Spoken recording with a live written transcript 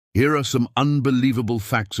Here are some unbelievable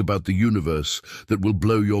facts about the universe that will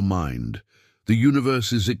blow your mind. The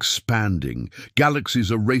universe is expanding.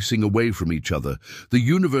 Galaxies are racing away from each other. The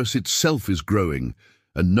universe itself is growing,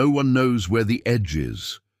 and no one knows where the edge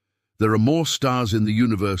is. There are more stars in the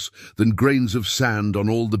universe than grains of sand on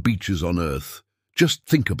all the beaches on Earth. Just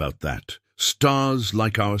think about that. Stars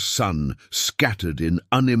like our sun, scattered in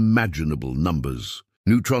unimaginable numbers.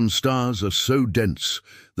 Neutron stars are so dense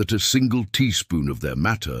that a single teaspoon of their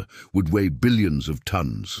matter would weigh billions of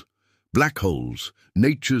tons. Black holes,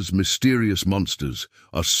 nature's mysterious monsters,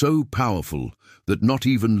 are so powerful that not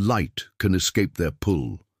even light can escape their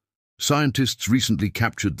pull. Scientists recently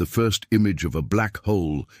captured the first image of a black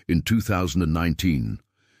hole in 2019.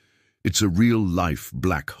 It's a real-life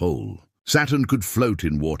black hole. Saturn could float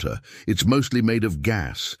in water. It's mostly made of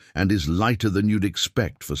gas and is lighter than you'd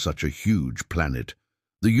expect for such a huge planet.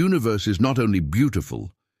 The universe is not only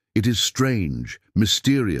beautiful, it is strange,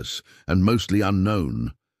 mysterious, and mostly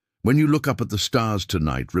unknown. When you look up at the stars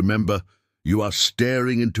tonight, remember, you are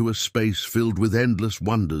staring into a space filled with endless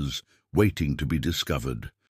wonders waiting to be discovered.